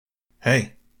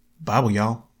Hey, Bible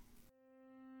y'all.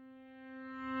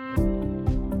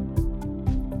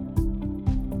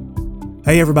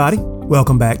 Hey everybody,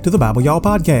 welcome back to the Bible Y'all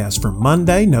podcast for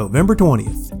Monday, November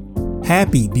 20th.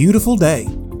 Happy beautiful day,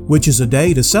 which is a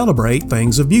day to celebrate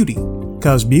things of beauty,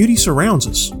 because beauty surrounds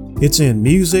us. It's in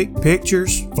music,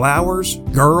 pictures, flowers,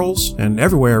 girls, and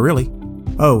everywhere really.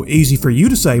 Oh, easy for you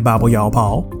to say, Bible Y'all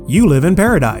Paul. You live in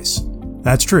paradise.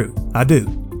 That's true, I do.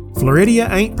 Floridia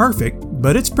ain't perfect,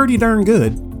 but it's pretty darn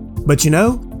good. But you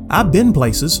know, I've been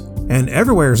places, and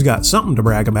everywhere's got something to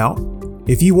brag about.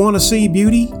 If you want to see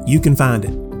beauty, you can find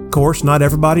it. Of course, not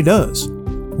everybody does.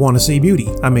 Want to see beauty,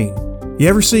 I mean. You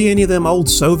ever see any of them old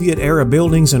Soviet-era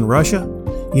buildings in Russia?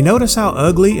 You notice how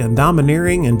ugly and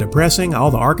domineering and depressing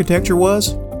all the architecture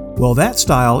was? Well, that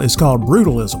style is called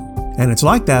brutalism, and it's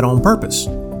like that on purpose.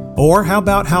 Or how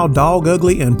about how dog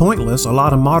ugly and pointless a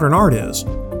lot of modern art is?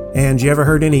 And you ever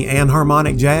heard any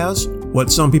anharmonic jazz? What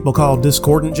some people call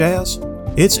discordant jazz?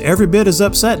 It's every bit as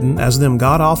upsetting as them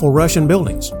god-awful Russian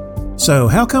buildings. So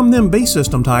how come them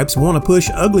B-system types want to push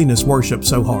ugliness worship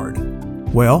so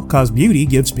hard? Well, 'cause beauty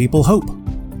gives people hope.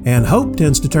 And hope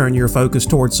tends to turn your focus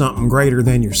towards something greater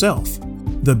than yourself.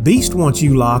 The beast wants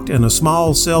you locked in a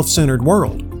small, self-centered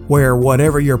world, where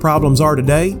whatever your problems are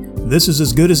today, this is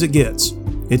as good as it gets.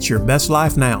 It's your best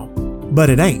life now. But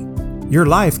it ain't. Your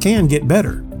life can get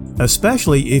better,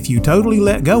 especially if you totally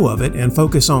let go of it and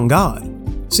focus on God.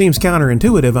 Seems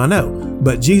counterintuitive, I know,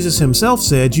 but Jesus himself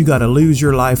said you gotta lose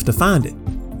your life to find it.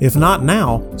 If not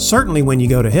now, certainly when you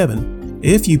go to heaven,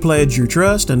 if you pledge your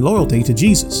trust and loyalty to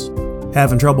Jesus.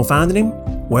 Having trouble finding him?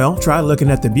 Well, try looking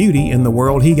at the beauty in the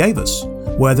world he gave us.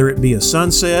 Whether it be a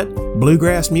sunset,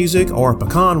 bluegrass music, or a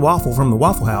pecan waffle from the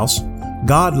Waffle House,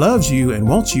 God loves you and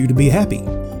wants you to be happy.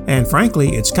 And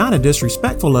frankly, it's kind of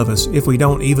disrespectful of us if we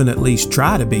don't even at least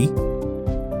try to be.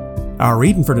 Our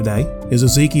reading for today is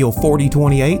Ezekiel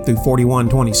 40:28 through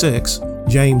 41:26,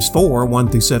 James 4:1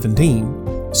 through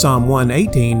 17, Psalm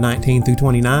 118:19 through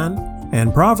 29,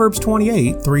 and Proverbs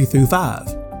 28 3 through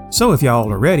 5. So if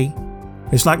y'all are ready,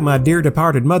 it's like my dear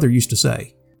departed mother used to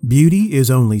say, beauty is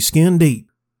only skin deep,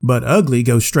 but ugly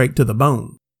goes straight to the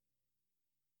bone.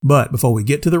 But before we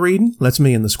get to the reading, let's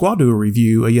me and the squad do a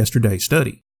review of yesterday's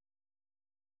study.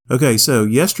 Okay, so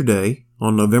yesterday,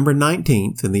 on November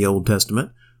 19th in the Old Testament,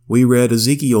 we read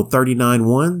Ezekiel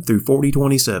 39:1 through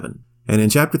 40:27, and in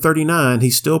chapter 39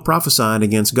 he's still prophesying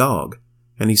against Gog,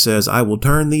 and he says, I will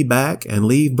turn thee back and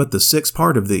leave but the sixth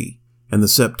part of thee, and the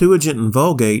Septuagint and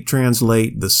Vulgate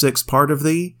translate the sixth part of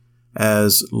thee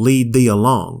as lead thee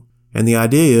along, and the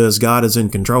idea is God is in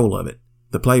control of it.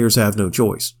 The players have no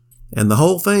choice. And the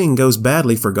whole thing goes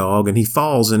badly for Gog and he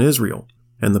falls in Israel.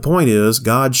 And the point is,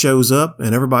 God shows up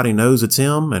and everybody knows it's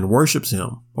him and worships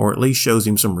him, or at least shows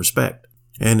him some respect.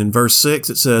 And in verse 6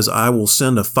 it says, I will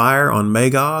send a fire on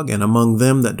Magog and among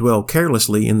them that dwell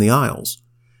carelessly in the isles.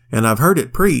 And I've heard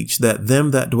it preached that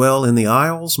them that dwell in the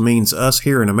isles means us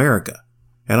here in America.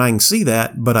 And I can see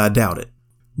that, but I doubt it.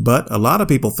 But a lot of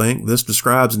people think this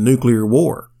describes nuclear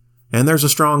war. And there's a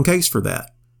strong case for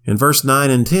that. In verse 9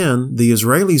 and 10, the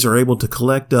Israelis are able to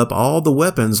collect up all the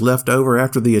weapons left over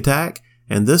after the attack,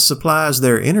 and this supplies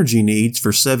their energy needs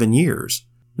for 7 years.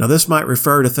 Now this might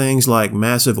refer to things like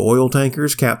massive oil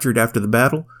tankers captured after the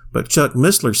battle, but Chuck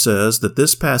Missler says that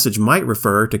this passage might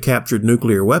refer to captured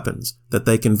nuclear weapons that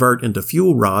they convert into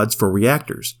fuel rods for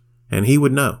reactors, and he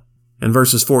would know. In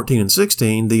verses 14 and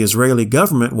 16, the Israeli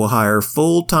government will hire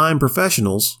full-time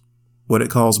professionals, what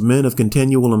it calls men of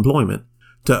continual employment,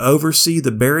 to oversee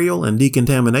the burial and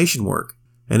decontamination work.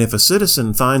 And if a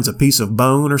citizen finds a piece of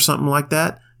bone or something like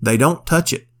that, they don't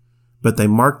touch it, but they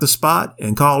mark the spot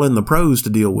and call in the pros to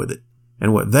deal with it.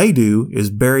 And what they do is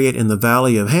bury it in the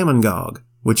valley of Hamon-Gog,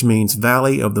 which means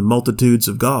valley of the multitudes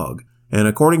of Gog. And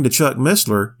according to Chuck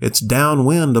Missler, it's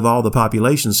downwind of all the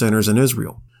population centers in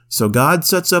Israel. So God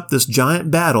sets up this giant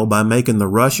battle by making the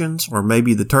Russians, or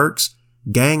maybe the Turks,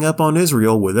 gang up on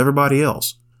Israel with everybody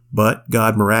else. But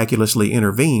God miraculously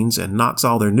intervenes and knocks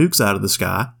all their nukes out of the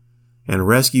sky and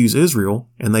rescues Israel,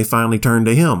 and they finally turn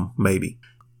to him, maybe.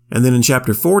 And then in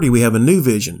chapter 40, we have a new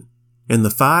vision. In the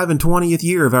 25th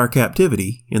year of our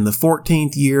captivity, in the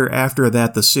 14th year after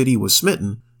that the city was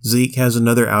smitten, Zeke has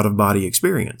another out-of-body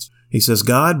experience. He says,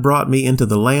 God brought me into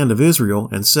the land of Israel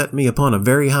and set me upon a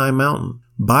very high mountain,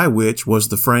 by which was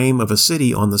the frame of a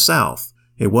city on the south.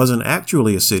 It wasn't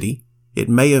actually a city. It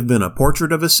may have been a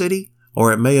portrait of a city,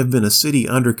 or it may have been a city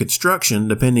under construction,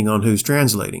 depending on who's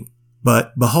translating.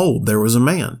 But behold, there was a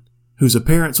man, whose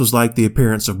appearance was like the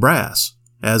appearance of brass,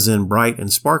 as in bright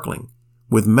and sparkling,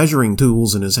 with measuring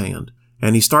tools in his hand.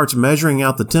 And he starts measuring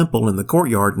out the temple and the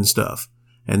courtyard and stuff.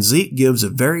 And Zeke gives a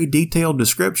very detailed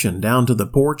description down to the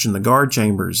porch and the guard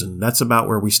chambers, and that's about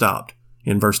where we stopped,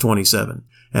 in verse 27.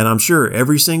 And I'm sure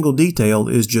every single detail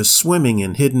is just swimming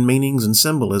in hidden meanings and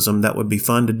symbolism that would be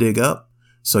fun to dig up.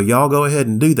 So y'all go ahead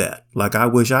and do that, like I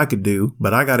wish I could do,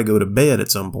 but I gotta go to bed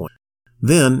at some point.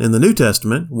 Then, in the New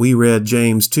Testament, we read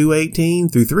James 2:18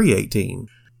 through 3:18.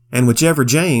 And whichever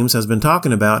James has been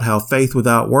talking about how faith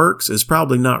without works is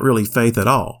probably not really faith at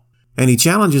all. And he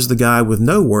challenges the guy with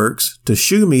no works to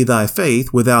shew me thy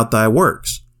faith without thy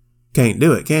works. Can't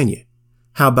do it, can you?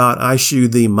 How about I shew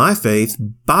thee my faith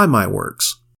by my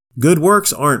works? Good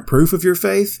works aren't proof of your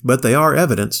faith, but they are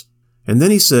evidence. And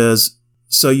then he says,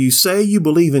 so you say you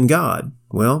believe in God.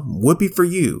 Well, whoopee for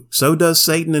you. So does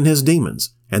Satan and his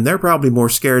demons. And they're probably more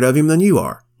scared of him than you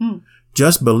are.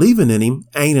 Just believing in him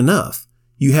ain't enough.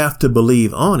 You have to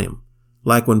believe on him.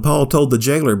 Like when Paul told the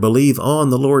jailer, believe on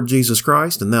the Lord Jesus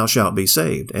Christ and thou shalt be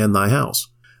saved, and thy house.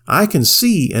 I can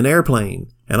see an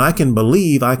airplane, and I can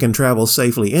believe I can travel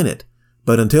safely in it.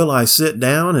 But until I sit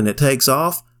down and it takes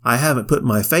off, I haven't put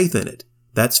my faith in it.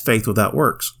 That's faith without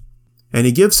works. And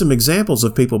he gives some examples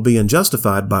of people being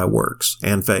justified by works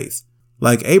and faith,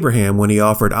 like Abraham when he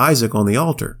offered Isaac on the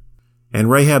altar,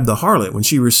 and Rahab the harlot when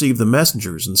she received the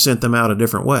messengers and sent them out a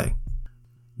different way.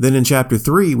 Then in chapter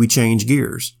 3, we change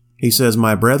gears. He says,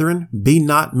 my brethren, be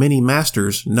not many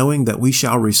masters, knowing that we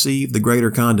shall receive the greater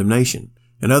condemnation.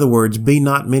 In other words, be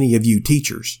not many of you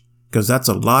teachers, because that's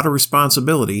a lot of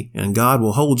responsibility, and God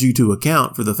will hold you to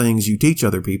account for the things you teach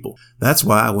other people. That's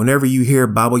why whenever you hear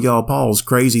Bible Y'all Paul's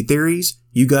crazy theories,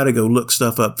 you gotta go look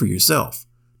stuff up for yourself.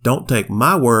 Don't take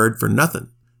my word for nothing,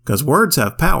 because words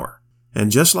have power. And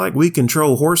just like we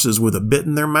control horses with a bit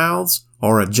in their mouths,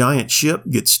 or a giant ship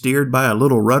gets steered by a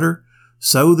little rudder,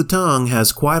 so the tongue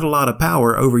has quite a lot of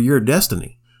power over your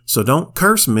destiny. So don't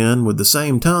curse men with the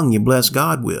same tongue you bless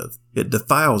God with. It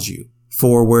defiles you.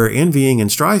 For where envying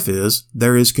and strife is,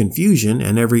 there is confusion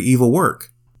and every evil work.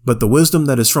 But the wisdom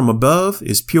that is from above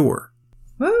is pure.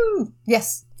 Woo!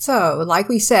 Yes. So, like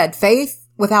we said, faith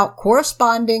without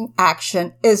corresponding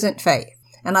action isn't faith.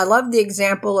 And I love the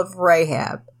example of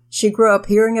Rahab. She grew up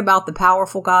hearing about the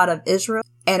powerful God of Israel,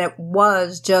 and it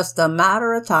was just a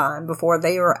matter of time before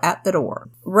they were at the door.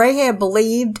 Rahab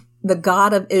believed the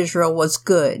God of Israel was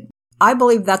good. I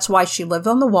believe that's why she lived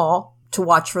on the wall, to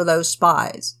watch for those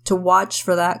spies, to watch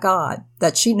for that God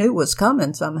that she knew was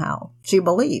coming somehow. She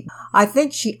believed. I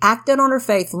think she acted on her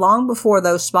faith long before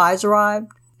those spies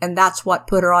arrived, and that's what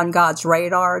put her on God's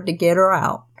radar to get her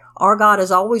out. Our God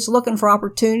is always looking for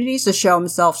opportunities to show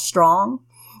himself strong,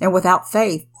 and without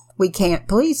faith, we can't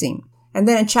please him. And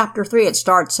then in chapter 3, it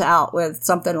starts out with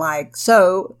something like,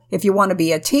 so if you want to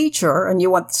be a teacher and you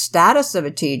want the status of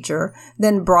a teacher,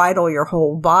 then bridle your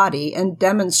whole body and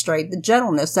demonstrate the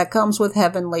gentleness that comes with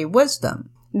heavenly wisdom.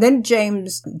 Then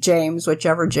James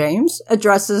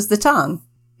addresses the tongue.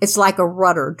 It's like a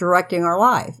rudder directing our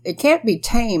life. It can't be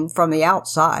tamed from the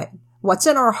outside. What's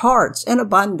in our hearts in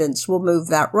abundance will move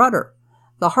that rudder.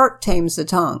 The heart tames the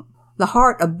tongue. The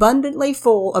heart abundantly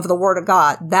full of the Word of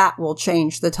God, that will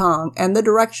change the tongue and the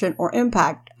direction or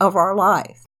impact of our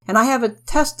life. And I have a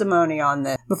testimony on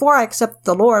this. Before I accepted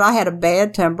the Lord, I had a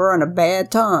bad temper and a bad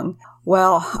tongue.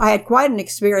 Well, I had quite an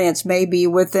experience maybe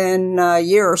within a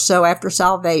year or so after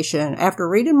salvation. After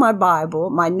reading my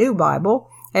Bible, my new Bible,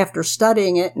 after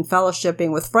studying it and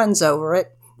fellowshipping with friends over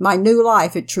it, my new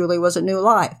life, it truly was a new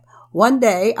life. One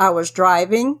day I was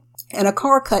driving and a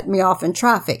car cut me off in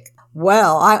traffic.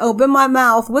 Well, I opened my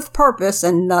mouth with purpose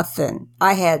and nothing.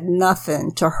 I had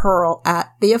nothing to hurl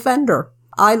at the offender.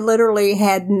 I literally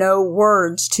had no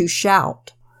words to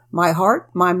shout. My heart,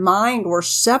 my mind were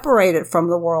separated from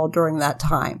the world during that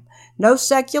time. No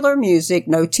secular music,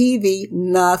 no TV,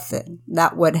 nothing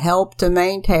that would help to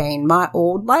maintain my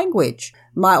old language,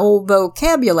 my old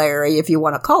vocabulary, if you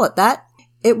want to call it that.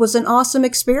 It was an awesome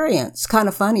experience. Kind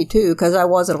of funny, too, because I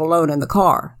wasn't alone in the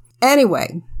car.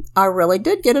 Anyway, I really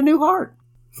did get a new heart.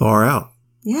 Far out.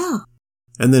 Yeah.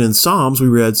 And then in Psalms, we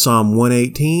read Psalm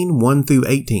 118, 1 through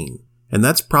 18. And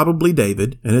that's probably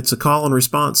David, and it's a call and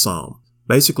response psalm.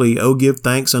 Basically, oh, give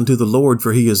thanks unto the Lord,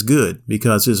 for he is good,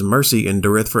 because his mercy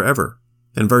endureth forever.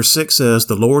 And verse 6 says,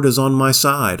 the Lord is on my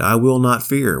side, I will not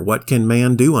fear. What can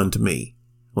man do unto me?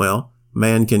 Well,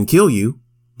 man can kill you,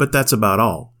 but that's about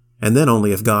all. And then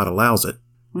only if God allows it.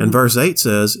 And verse 8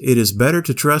 says, it is better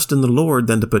to trust in the Lord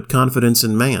than to put confidence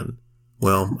in man.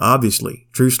 Well, obviously,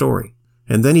 true story.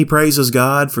 And then he praises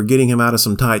God for getting him out of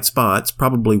some tight spots,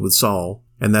 probably with Saul,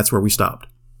 and that's where we stopped.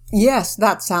 Yes,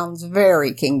 that sounds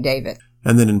very King David.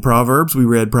 And then in Proverbs, we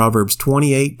read Proverbs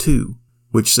 28:2,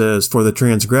 which says, for the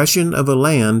transgression of a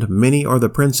land many are the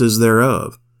princes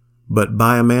thereof, But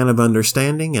by a man of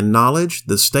understanding and knowledge,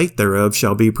 the state thereof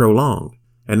shall be prolonged.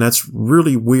 And that's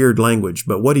really weird language,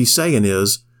 but what he's saying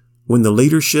is, when the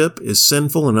leadership is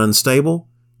sinful and unstable,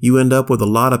 you end up with a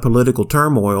lot of political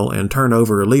turmoil and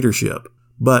turnover of leadership.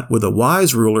 But with a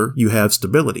wise ruler, you have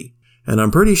stability. And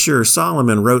I'm pretty sure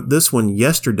Solomon wrote this one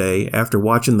yesterday after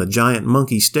watching the giant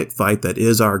monkey stick fight that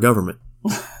is our government.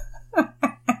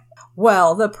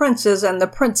 Well, the princes and the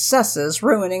princesses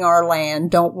ruining our land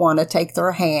don't want to take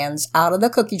their hands out of the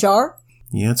cookie jar.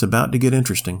 Yeah, it's about to get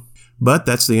interesting. But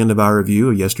that's the end of our review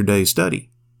of yesterday's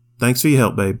study. Thanks for your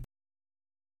help, babe.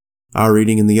 Our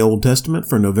reading in the Old Testament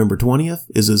for November 20th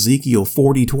is Ezekiel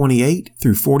 40:28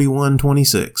 through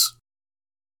 41:26.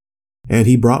 And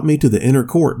he brought me to the inner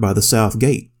court by the south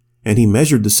gate, and he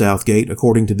measured the south gate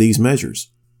according to these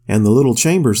measures, and the little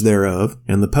chambers thereof,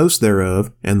 and the posts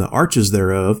thereof, and the arches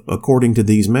thereof, according to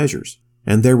these measures.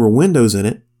 And there were windows in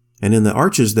it, and in the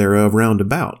arches thereof round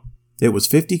about. It was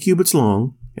 50 cubits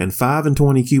long, and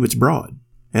 25 cubits broad.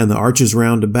 And the arches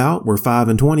round about were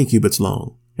 25 cubits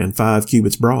long, and 5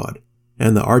 cubits broad.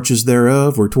 And the arches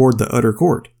thereof were toward the utter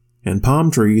court, and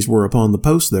palm trees were upon the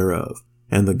posts thereof.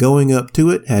 And the going up to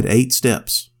it had 8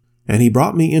 steps. And he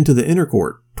brought me into the inner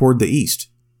court, toward the east.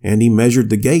 And he measured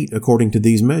the gate according to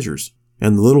these measures.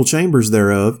 And the little chambers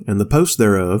thereof, and the posts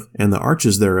thereof, and the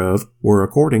arches thereof were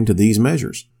according to these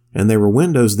measures. And there were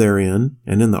windows therein,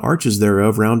 and in the arches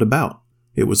thereof round about.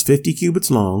 It was 50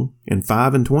 cubits long, and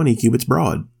 25 cubits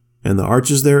broad. And the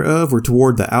arches thereof were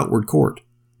toward the outward court.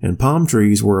 And palm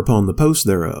trees were upon the posts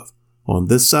thereof, on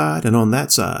this side and on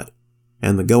that side.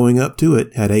 And the going up to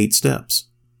it had 8 steps.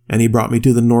 And he brought me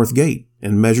to the north gate,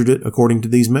 and measured it according to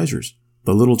these measures.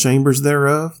 The little chambers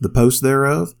thereof, the posts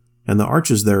thereof, and the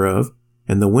arches thereof,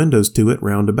 and the windows to it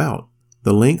round about.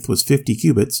 The length was 50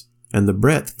 cubits, and the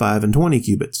breadth 25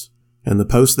 cubits. And the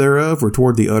posts thereof were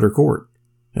toward the utter court.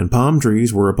 And palm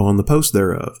trees were upon the posts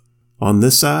thereof, on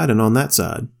this side and on that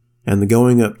side. And the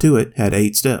going up to it had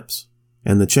 8 steps.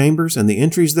 And the chambers and the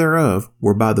entries thereof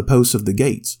were by the posts of the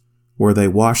gates, where they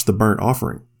washed the burnt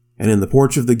offering. And in the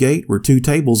porch of the gate were 2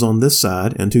 tables on this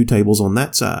side and 2 tables on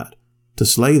that side, to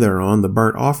slay thereon the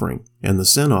burnt offering, and the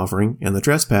sin offering, and the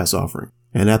trespass offering.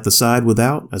 And at the side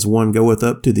without, as one goeth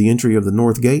up to the entry of the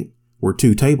north gate, were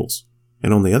 2 tables.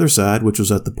 And on the other side, which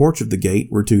was at the porch of the gate,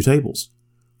 were 2 tables.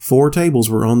 4 tables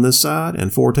were on this side,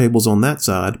 and 4 tables on that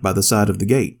side by the side of the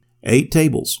gate. 8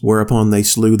 tables, whereupon they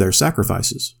slew their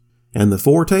sacrifices. And the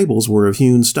 4 tables were of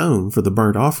hewn stone for the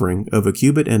burnt offering of 1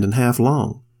 cubit and an half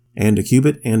long, and 1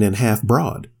 cubit and an half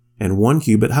broad, and 1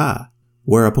 cubit high.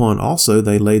 Whereupon also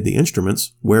they laid the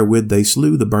instruments wherewith they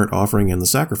slew the burnt offering and the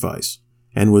sacrifice.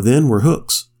 And within were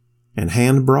hooks, and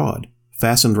hand broad,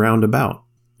 fastened round about.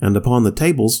 And upon the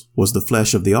tables was the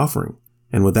flesh of the offering.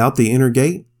 And without the inner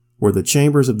gate were the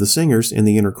chambers of the singers in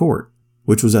the inner court,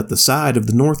 which was at the side of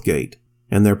the north gate.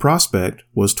 And their prospect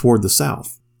was toward the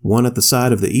south, one at the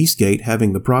side of the east gate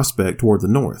having the prospect toward the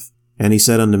north. And he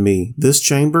said unto me, This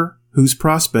chamber, whose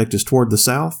prospect is toward the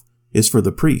south, is for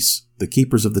the priests, the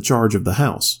keepers of the charge of the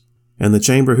house. And the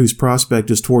chamber whose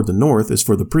prospect is toward the north is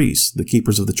for the priests, the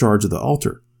keepers of the charge of the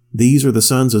altar. These are the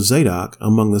sons of Zadok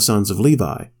among the sons of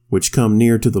Levi, which come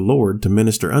near to the Lord to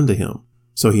minister unto him.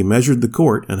 So he measured the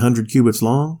court 100 cubits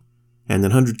long, and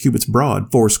 100 cubits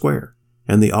broad, 4 square,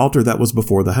 and the altar that was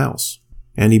before the house.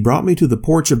 And he brought me to the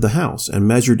porch of the house, and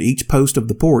measured each post of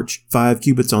the porch 5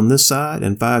 cubits on this side,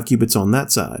 and 5 cubits on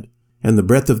that side. And the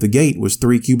breadth of the gate was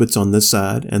 3 cubits on this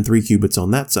side, and 3 cubits on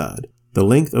that side. The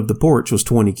length of the porch was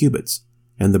 20 cubits,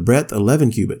 and the breadth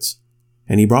 11 cubits.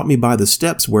 And he brought me by the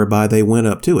steps whereby they went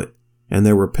up to it. And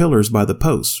there were pillars by the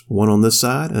posts, one on this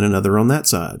side, and another on that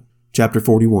side. Chapter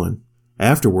 41.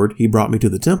 Afterward he brought me to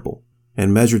the temple,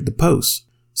 and measured the posts,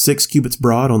 6 cubits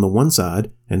broad on the one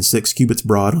side, and 6 cubits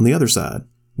broad on the other side,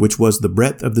 which was the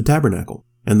breadth of the tabernacle.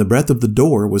 And the breadth of the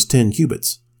door was 10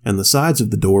 cubits. And the sides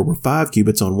of the door were 5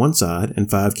 cubits on one side, and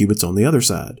 5 cubits on the other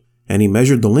side. And he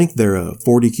measured the length thereof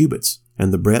 40 cubits,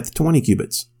 and the breadth 20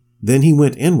 cubits. Then he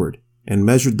went inward, and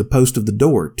measured the post of the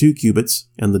door 2 cubits,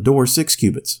 and the door 6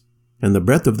 cubits, and the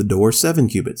breadth of the door 7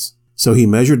 cubits. So he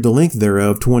measured the length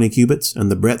thereof 20 cubits, and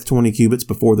the breadth 20 cubits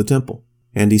before the temple.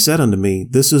 And he said unto me,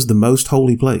 This is the most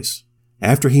holy place.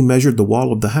 After he measured the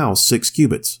wall of the house 6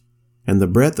 cubits, and the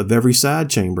breadth of every side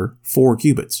chamber 4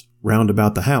 cubits, round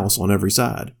about the house on every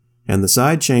side. And the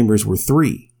side chambers were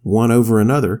 3, one over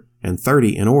another, and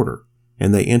 30 in order.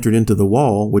 And they entered into the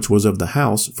wall which was of the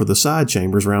house for the side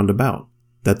chambers round about,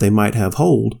 that they might have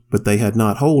hold, but they had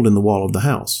not hold in the wall of the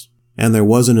house. And there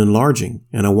was an enlarging,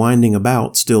 and a winding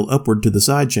about still upward to the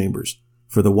side chambers,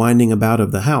 for the winding about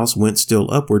of the house went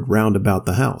still upward round about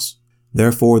the house.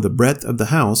 Therefore the breadth of the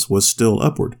house was still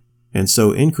upward. and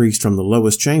so increased from the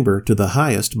lowest chamber to the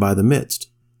highest by the midst.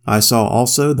 I saw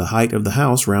also the height of the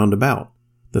house round about.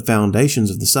 The foundations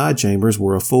of the side chambers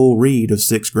were a full reed of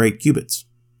 6 great cubits.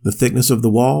 The thickness of the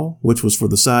wall, which was for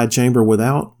the side chamber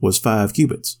without, was 5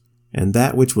 cubits, and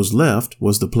that which was left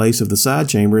was the place of the side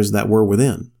chambers that were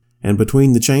within. And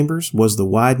between the chambers was the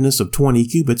wideness of 20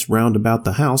 cubits round about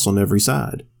the house on every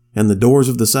side. And the doors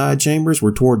of the side chambers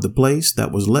were toward the place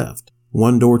that was left,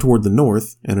 one door toward the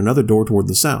north, and another door toward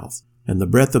the south. And the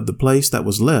breadth of the place that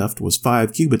was left was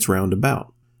 5 cubits round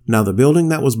about. Now the building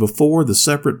that was before the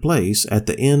separate place at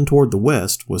the end toward the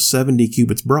west was 70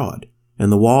 cubits broad,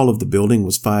 and the wall of the building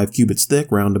was 5 cubits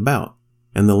thick round about,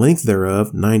 and the length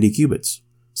thereof 90 cubits.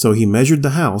 So he measured the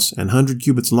house 100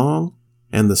 cubits long,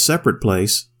 and the separate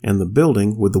place, and the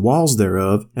building with the walls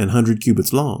thereof 100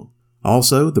 cubits long.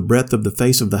 Also the breadth of the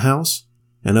face of the house,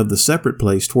 and of the separate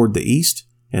place toward the east,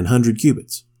 100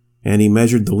 cubits. And he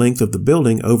measured the length of the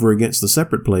building over against the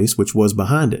separate place which was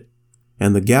behind it,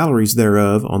 and the galleries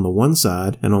thereof on the one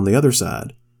side and on the other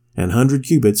side, 100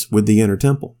 cubits with the inner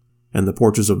temple, and the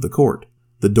porches of the court,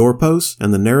 the doorposts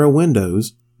and the narrow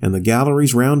windows, and the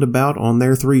galleries round about on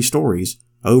their 3 stories,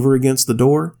 over against the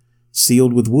door,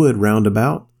 sealed with wood round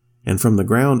about, and from the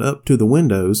ground up to the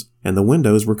windows, and the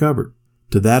windows were covered.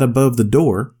 To that above the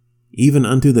door, even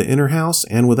unto the inner house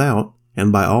and without,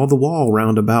 and by all the wall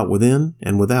round about within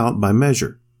and without by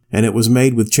measure. And it was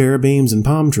made with cherubims and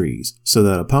palm trees, so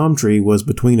that a palm tree was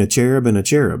between a cherub and a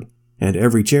cherub, and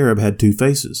every cherub had 2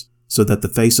 faces, so that the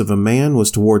face of a man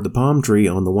was toward the palm tree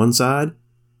on the one side,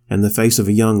 and the face of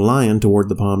a young lion toward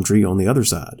the palm tree on the other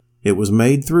side. It was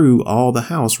made through all the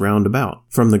house round about.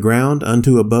 From the ground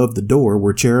unto above the door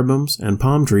were cherubims and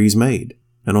palm trees made,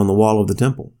 and on the wall of the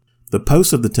temple. The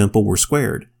posts of the temple were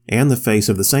squared, and the face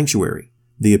of the sanctuary,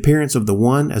 the appearance of the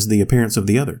one as the appearance of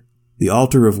the other. The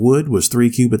altar of wood was 3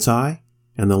 cubits high,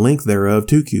 and the length thereof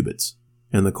 2 cubits,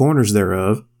 and the corners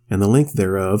thereof, and the length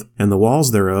thereof, and the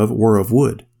walls thereof were of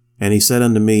wood. And he said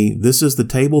unto me, This is the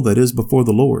table that is before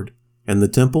the Lord. And the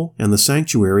temple and the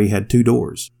sanctuary had 2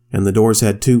 doors, and the doors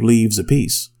had 2 leaves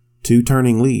apiece, 2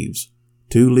 turning leaves,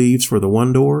 2 leaves for the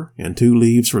one door, and 2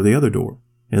 leaves for the other door.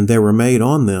 And there were made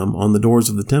on them, on the doors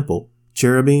of the temple,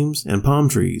 cherubims and palm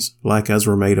trees, like as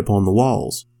were made upon the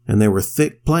walls. And there were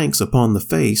thick planks upon the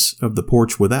face of the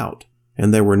porch without.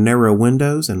 And there were narrow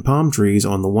windows and palm trees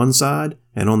on the one side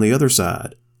and on the other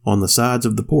side, on the sides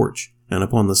of the porch, and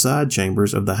upon the side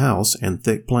chambers of the house, and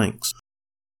thick planks.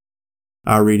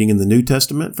 Our reading in the New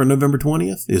Testament for November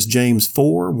 20th is James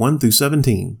 4,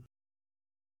 1-17.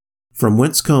 From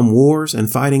whence come wars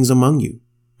and fightings among you?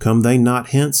 Come they not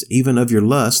hence even of your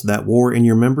lust that war in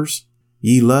your members?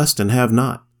 Ye lust and have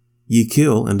not. Ye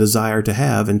kill and desire to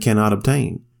have and cannot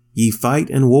obtain. Ye fight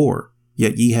and war,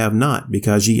 yet ye have not,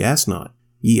 because ye ask not.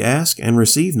 Ye ask and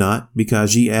receive not,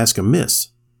 because ye ask amiss,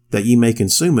 that ye may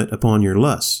consume it upon your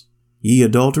lusts. Ye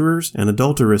adulterers and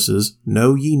adulteresses,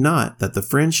 know ye not that the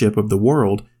friendship of the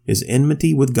world is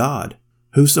enmity with God?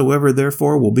 Whosoever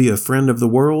therefore will be a friend of the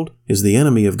world is the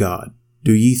enemy of God.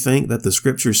 Do ye think that the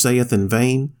Scripture saith in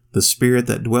vain, The Spirit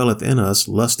that dwelleth in us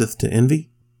lusteth to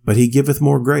envy? But he giveth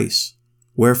more grace.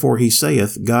 Wherefore he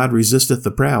saith, God resisteth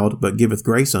the proud, but giveth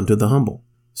grace unto the humble.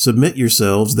 Submit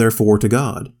yourselves therefore to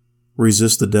God.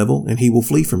 Resist the devil, and he will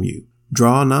flee from you.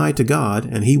 Draw nigh to God,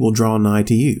 and he will draw nigh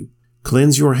to you.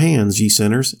 Cleanse your hands, ye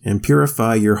sinners, and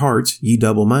purify your hearts, ye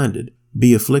double-minded.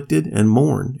 Be afflicted, and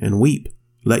mourn, and weep.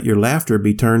 Let your laughter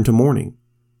be turned to mourning,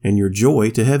 and your joy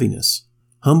to heaviness.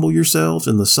 Humble yourselves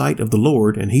in the sight of the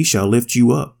Lord, and he shall lift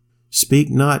you up. Speak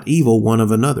not evil one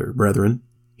of another, brethren.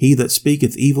 He that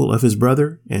speaketh evil of his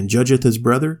brother, and judgeth his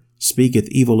brother, speaketh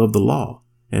evil of the law,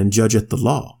 and judgeth the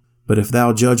law. But if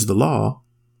thou judge the law,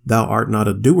 thou art not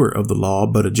a doer of the law,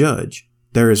 but a judge.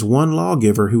 There is one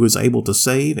lawgiver who is able to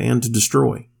save and to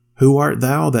destroy. Who art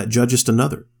thou that judgest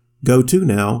another? Go to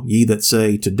now, ye that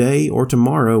say, Today or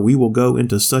tomorrow we will go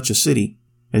into such a city,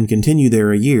 and continue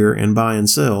there a year, and buy and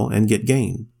sell, and get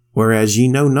gain. Whereas ye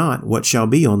know not what shall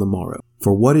be on the morrow.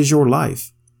 For what is your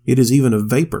life? It is even a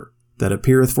vapor, that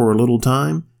appeareth for a little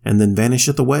time, and then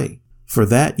vanisheth away. For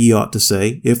that ye ought to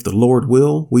say, If the Lord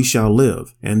will, we shall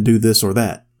live, and do this or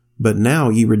that. But now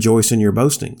ye rejoice in your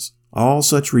boastings. All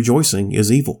such rejoicing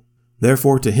is evil.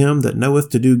 Therefore to him that knoweth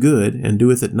to do good, and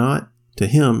doeth it not, to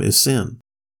him is sin.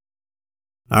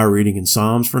 Our reading in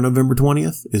Psalms for November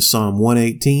 20th is Psalm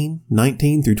 118,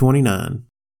 19-29.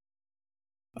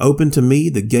 Open to me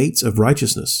the gates of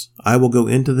righteousness. I will go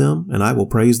into them, and I will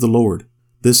praise the Lord.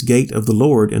 This gate of the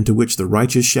Lord into which the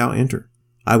righteous shall enter.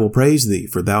 I will praise thee,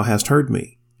 for thou hast heard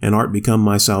me, and art become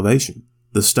my salvation.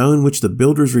 The stone which the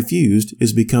builders refused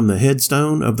is become the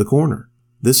headstone of the corner.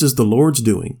 This is the Lord's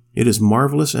doing. It is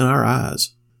marvelous in our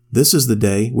eyes. This is the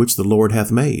day which the Lord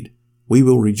hath made. We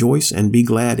will rejoice and be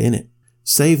glad in it.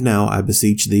 Save now, I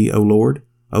beseech thee, O Lord.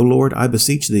 O Lord, I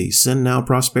beseech thee, send now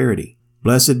prosperity.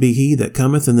 Blessed be he that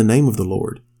cometh in the name of the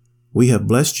Lord. We have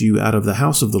blessed you out of the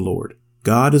house of the Lord.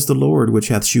 God is the Lord which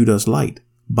hath shewed us light.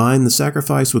 Bind the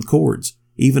sacrifice with cords,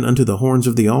 even unto the horns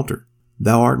of the altar.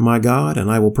 Thou art my God,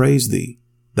 and I will praise thee.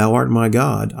 Thou art my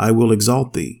God, I will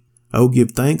exalt thee. O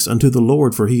give thanks unto the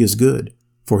Lord, for he is good,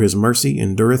 for his mercy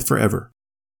endureth forever.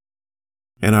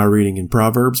 And our reading in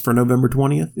Proverbs for November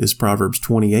 20th is Proverbs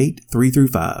 28,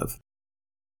 3-5.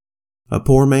 A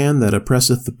poor man that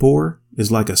oppresseth the poor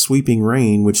is like a sweeping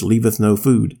rain which leaveth no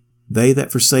food. They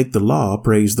that forsake the law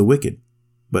praise the wicked,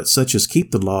 but such as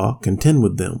keep the law contend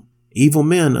with them. Evil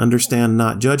men understand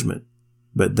not judgment,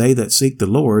 but they that seek the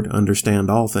Lord understand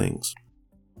all things.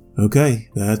 Okay,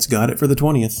 that's got it for the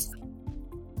 20th.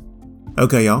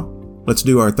 Okay, y'all, let's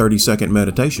do our 30-second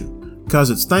meditation. 'Cause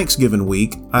it's Thanksgiving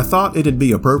week, I thought it'd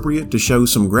be appropriate to show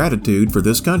some gratitude for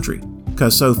this country,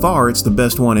 'cause so far it's the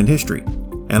best one in history,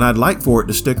 and I'd like for it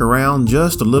to stick around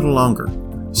just a little longer.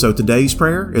 So today's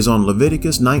prayer is on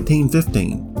Leviticus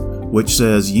 19:15, which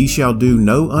says, Ye shall do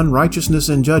no unrighteousness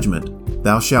in judgment.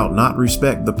 Thou shalt not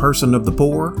respect the person of the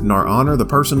poor, nor honor the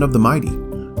person of the mighty,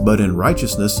 but in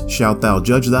righteousness shalt thou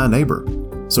judge thy neighbor.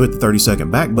 So hit the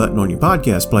 30-second back button on your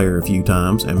podcast player a few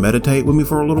times and meditate with me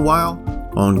for a little while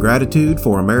on gratitude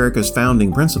for America's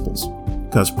founding principles,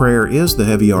 because prayer is the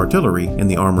heavy artillery in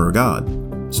the armor of God.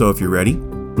 So if you're ready,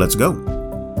 let's go.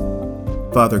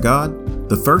 Father God,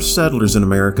 the first settlers in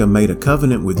America made a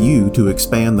covenant with you to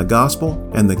expand the gospel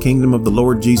and the kingdom of the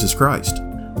Lord Jesus Christ.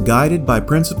 Guided by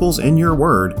principles in your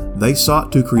word, they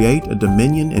sought to create a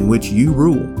dominion in which you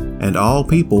rule, and all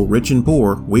people, rich and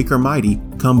poor, weak or mighty,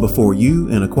 come before you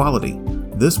in equality.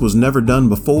 This was never done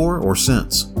before or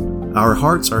since. Our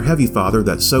hearts are heavy, Father,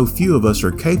 that so few of us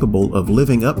are capable of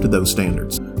living up to those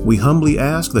standards. We humbly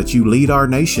ask that you lead our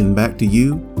nation back to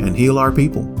you and heal our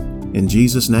people. In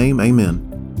Jesus' name, amen.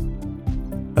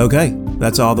 Okay,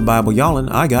 that's all the Bible yawling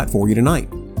I got for you tonight.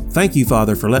 Thank you,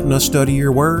 Father, for letting us study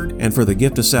your word and for the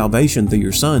gift of salvation through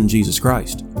your Son, Jesus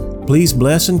Christ. Please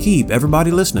bless and keep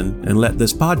everybody listening and let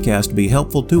this podcast be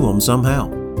helpful to them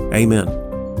somehow. Amen.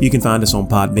 You can find us on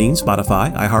Podbean,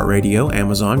 Spotify, iHeartRadio,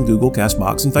 Amazon, Google,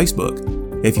 CastBox, and Facebook.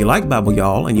 If you like Bible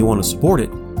Y'all and you want to support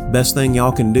it, best thing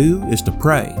y'all can do is to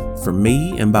pray for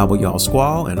me and Bible Y'all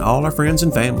Squaw and all our friends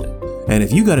and family. And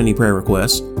if you got any prayer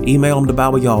requests, email them to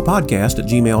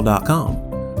BibleYallPodcast@gmail.com.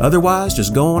 Otherwise,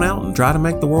 just go on out and try to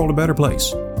make the world a better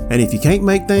place. And if you can't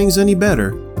make things any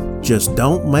better, just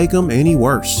don't make them any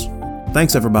worse.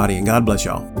 Thanks, everybody, and God bless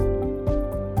y'all.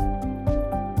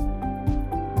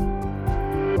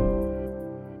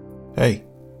 Hey,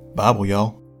 Bible,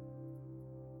 y'all.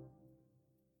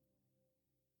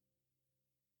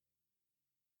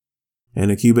 And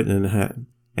a cubit and a half,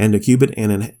 and a cubit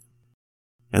and an,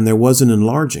 and there was an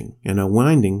enlarging and a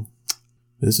winding.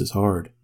 This is hard.